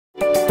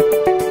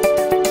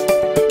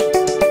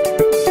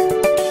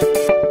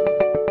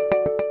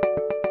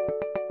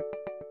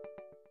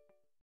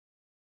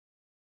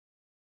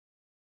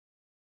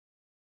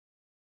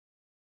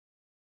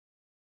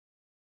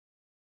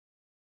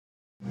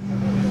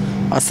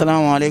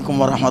Assalamu alaikum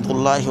wa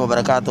rahmatullahi wa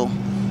barakatuh.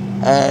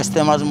 Esta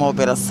é mais uma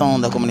operação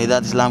da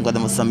Comunidade Islâmica de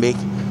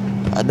Moçambique.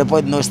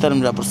 Depois de nós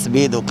termos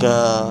percebido que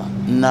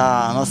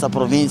na nossa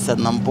província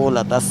de Nampula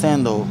está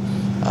sendo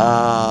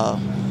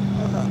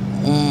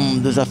um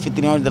dos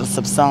anfitriões de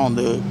recepção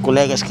de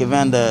colegas que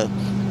vêm de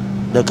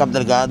Cabo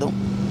Delgado,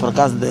 por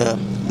causa da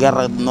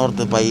guerra do norte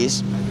do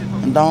país.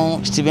 Então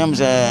estivemos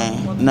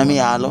em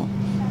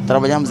Namutequeliua,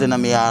 trabalhamos em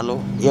Namutequeliua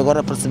e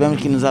agora percebemos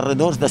que nos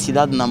arredores da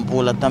cidade de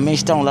Nampula também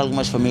estão lá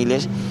algumas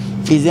famílias.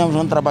 Fizemos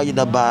um trabalho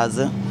da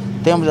base,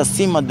 temos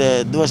acima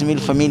de 2.000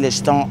 famílias que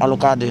estão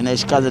alocadas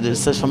nas casas dos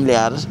seus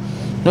familiares.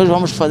 Nós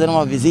vamos fazer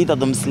uma visita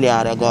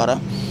domiciliar agora.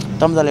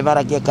 Estamos a levar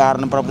aqui a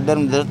carne para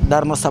podermos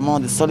dar nossa mão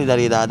de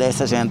solidariedade a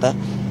essa gente.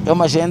 É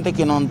uma gente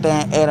que não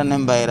tem era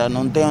nem beira,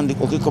 não tem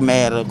o que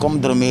comer, como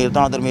dormir,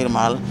 estão a dormir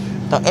mal.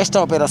 Então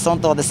esta operação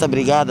toda, essa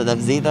brigada da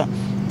visita,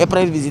 é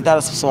para ir visitar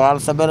esse pessoal,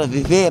 saber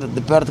viver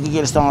de perto o que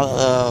eles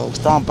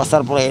estão a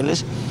passar por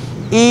eles.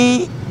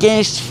 E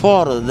quem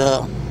for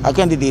a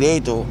quem de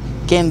direito,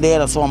 quem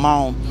der a sua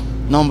mão,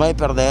 não vai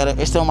perder.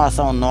 Esta é uma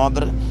ação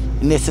nobre,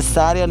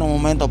 necessária num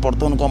momento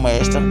oportuno como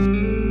este.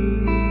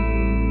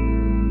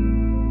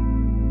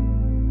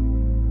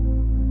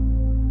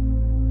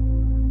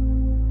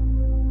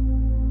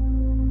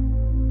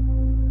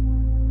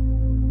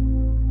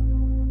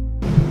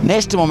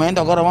 Neste momento,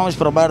 agora vamos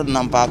para o bairro de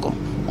Nampoco,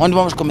 onde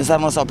vamos começar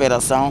nossa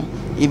operação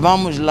e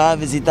vamos lá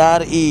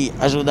visitar e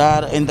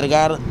ajudar a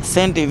entregar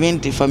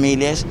 120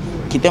 famílias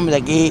que temos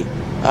aqui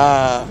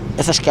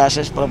essas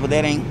caixas para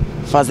poderem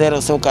fazer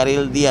o seu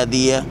caril dia a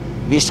dia,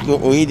 visto que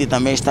o ID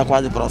também está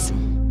quase próximo.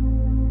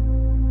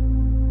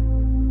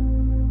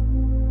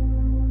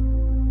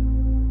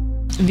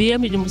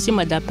 Viemos de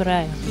cima da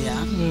praia.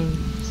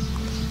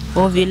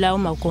 Houve lá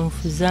uma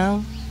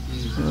confusão.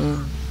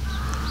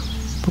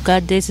 Por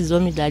causa desses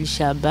homens da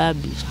Al-Shabaab.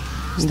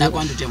 Está há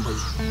quanto tempo aí?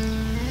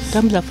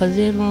 Estamos a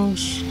fazer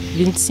uns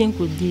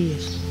 25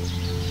 dias.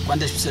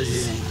 Quantas pessoas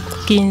vivem?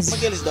 15. Como é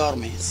que eles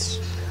dormem?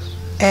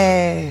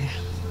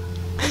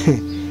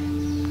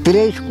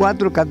 3,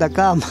 4 cada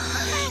cama,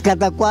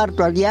 cada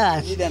quarto,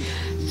 aliás.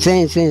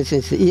 Sim.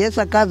 E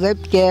essa casa é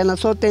pequena,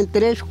 só tem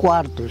 3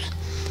 quartos.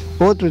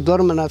 Outros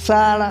dormem na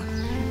sala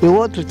e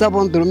outros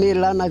estavam a dormir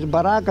lá nas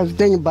barracas.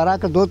 Tem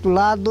barraca do outro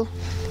lado.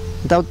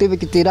 Então tive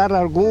que tirar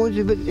alguns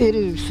e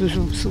ir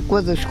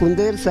coisas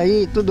esconder,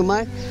 sair e tudo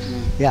mais.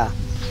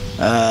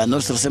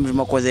 Nós trouxemos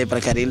uma coisa aí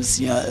para Caril, o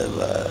senhor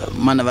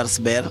manda vai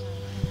receber,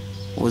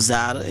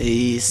 usar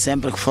e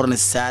sempre que for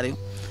necessário.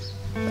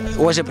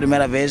 Hoje é a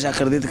primeira vez,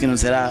 acredito que não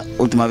será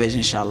a última vez,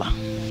 inshallah.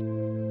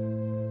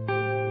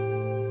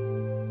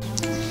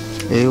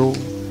 Eu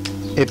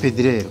é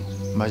pedreiro,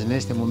 mas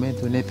neste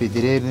momento nem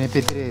pedreiro nem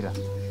pedreira.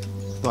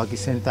 Estou aqui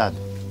sentado,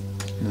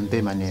 não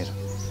tem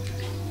maneira.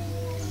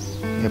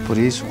 É por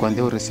isso, quando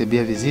eu recebi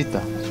a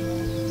visita,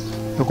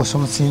 eu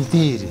costumo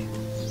sentir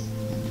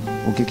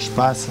o que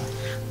passa,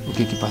 o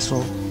que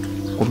passou,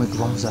 como é que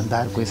vamos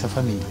andar com essa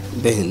família.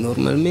 Bem,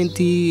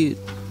 normalmente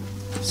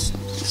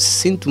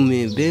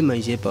sinto-me bem,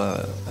 mas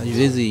às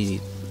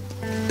vezes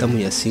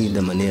estamos assim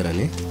da maneira,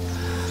 né?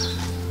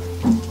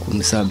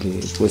 Como sabe,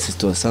 com essa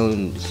situação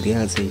de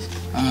crianças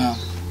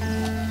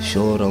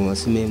choram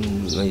assim mesmo,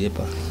 mas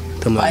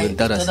estamos a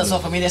aguentar assim. Toda a sua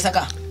família está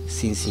cá?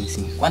 Sim.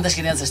 Quantas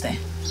crianças tem?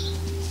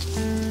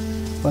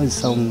 Quase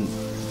são,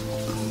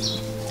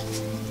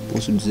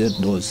 posso dizer,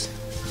 12.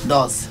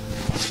 12.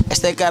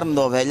 Esta é carne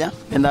da ovelha,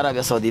 vem da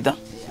Arábia Saudita.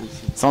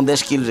 São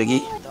 10 quilos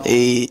aqui.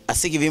 E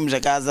assim que vimos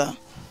a casa,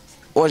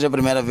 hoje é a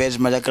primeira vez,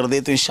 mas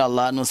acredito,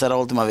 inshallah, não será a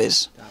última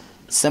vez.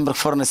 Sempre que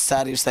for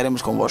necessário,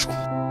 estaremos convosco.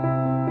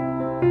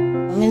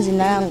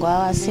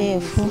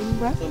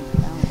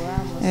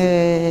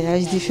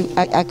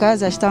 A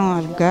casa está a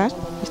alugar,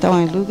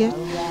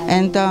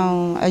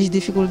 então as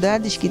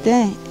dificuldades que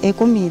tem é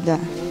comida.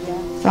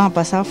 Estão a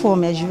passar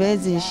fome, às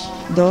vezes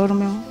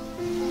dormem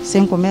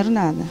sem comer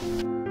nada.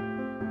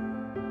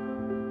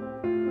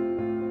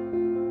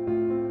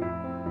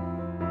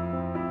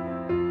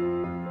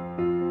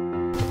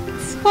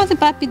 Se fosse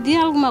para pedir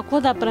alguma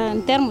coisa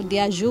em termos de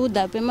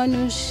ajuda, pelo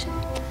menos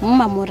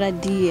uma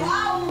moradia.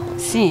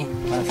 Sim.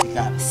 Para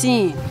ficar?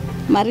 Sim.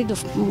 O marido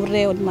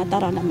morreu,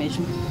 mataram lá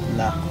mesmo.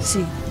 Lá?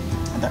 Sim.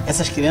 Então,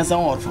 essas crianças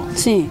são órfãos?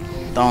 Sim.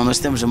 Então nós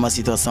temos uma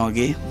situação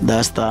aqui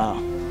desta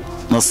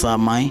nossa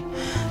mãe,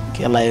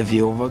 que ela é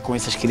viúva com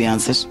essas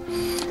crianças.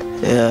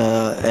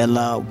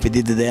 O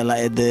pedido dela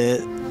é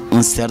de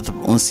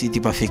um sítio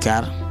para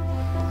ficar,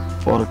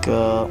 porque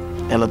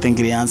ela tem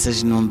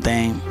crianças e não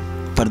tem,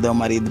 perdeu o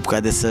marido por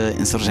causa dessa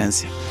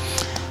insurgência.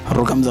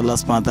 Rogamos a Allah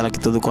subhanahu wa ta'ala que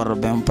tudo corra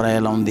bem para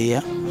ela um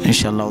dia,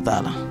 inshallah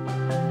ta'ala.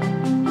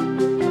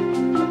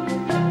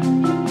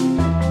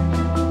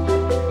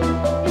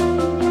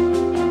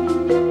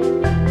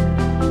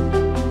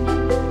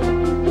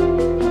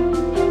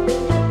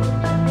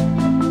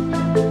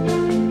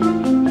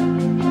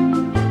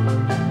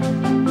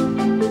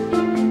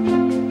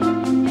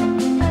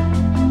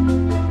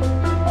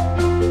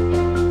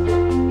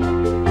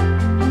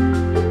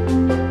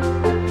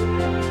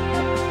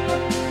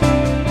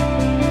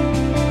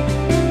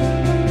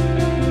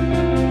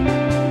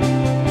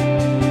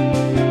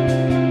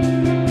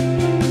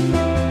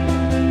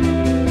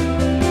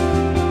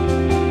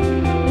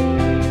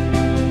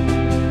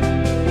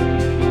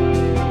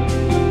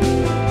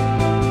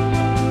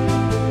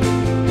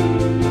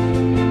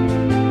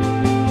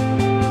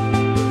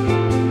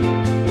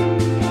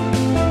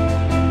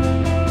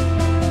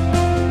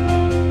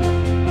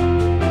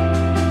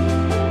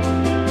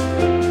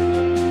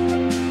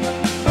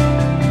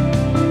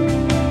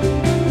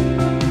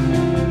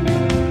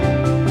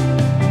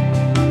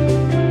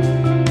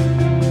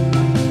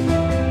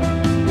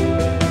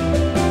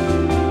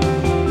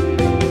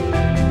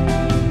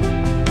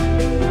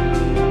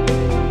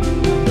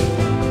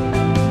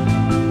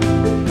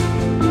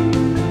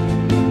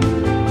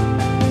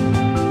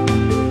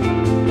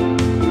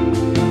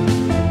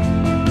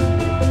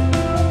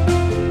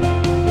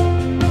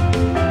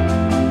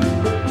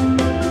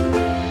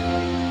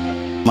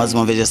 mais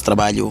uma vez esse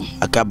trabalho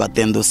acaba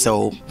tendo o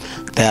seu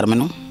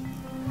término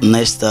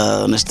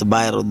neste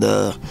bairro de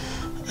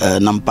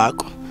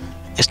Nampoco,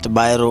 este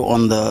bairro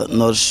onde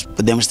nós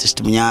podemos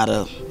testemunhar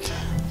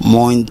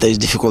muitas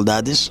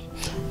dificuldades,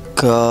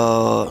 que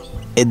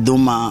é de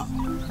uma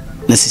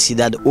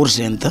necessidade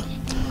urgente,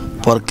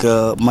 porque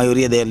a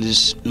maioria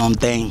deles não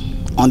tem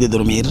onde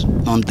dormir,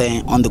 não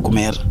tem onde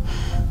comer.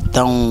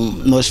 Então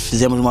nós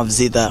fizemos uma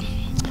visita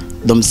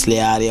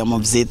domiciliária, uma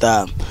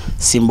visita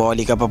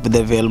simbólica para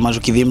poder vê-lo, mas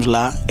o que vimos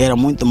lá era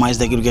muito mais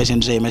daquilo que a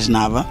gente já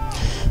imaginava.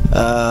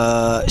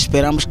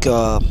 Esperamos que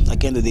a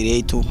quem do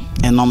direito,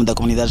 em nome da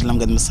Comunidade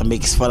Islâmica de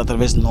Moçambique, se for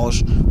através de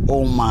nós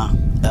ou uma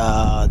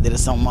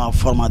direção, uma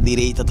forma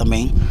direita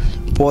também,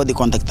 pode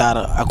contactar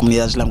a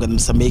Comunidade Islâmica de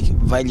Moçambique,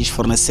 vai lhes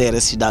fornecer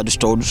esses dados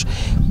todos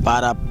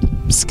para,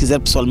 se quiser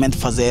pessoalmente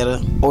fazer,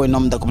 ou em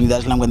nome da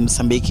Comunidade Islâmica de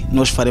Moçambique,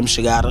 nós faremos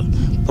chegar,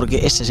 porque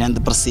esta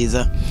gente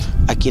precisa.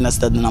 Aqui na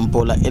cidade de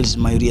Nampula, a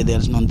maioria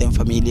deles não tem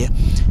família.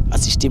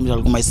 Assistimos a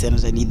algumas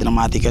cenas ali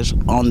dramáticas,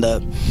 onde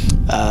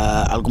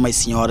algumas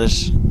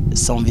senhoras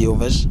são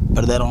viúvas,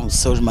 perderam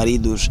seus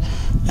maridos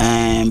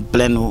em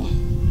pleno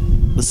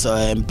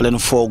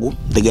fogo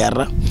de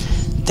guerra.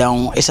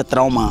 Então, esse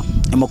trauma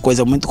é uma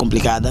coisa muito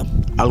complicada.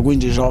 Alguns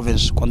dos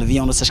jovens, quando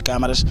viam nossas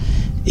câmaras,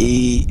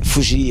 e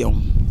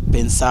fugiam,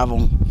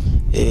 pensavam,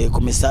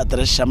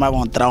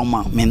 chamavam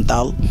trauma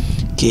mental,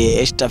 que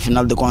este,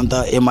 afinal de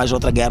contas, é mais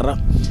outra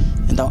guerra.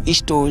 Então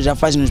isto já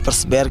faz-nos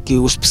perceber que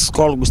os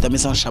psicólogos também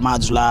são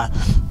chamados lá,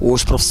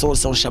 os professores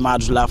são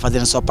chamados lá a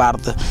fazerem a sua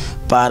parte,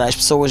 para as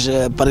pessoas,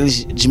 para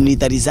eles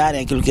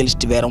desmilitarizarem aquilo que eles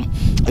tiveram,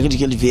 aquilo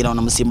que eles viram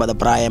na Macimba da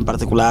Praia em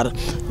particular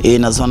e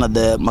na zona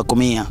de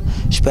Macominha.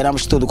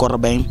 Esperamos que tudo corra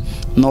bem.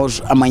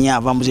 Nós amanhã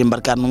vamos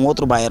embarcar num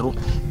outro bairro,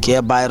 que é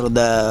o bairro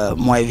da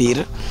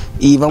Moevir,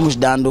 e vamos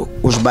dando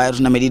os bairros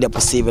na medida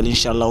possível,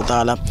 inshallah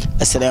ta'ala.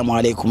 Assalamu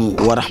alaikum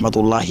wa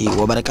rahmatullahi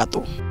wa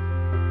barakatuh.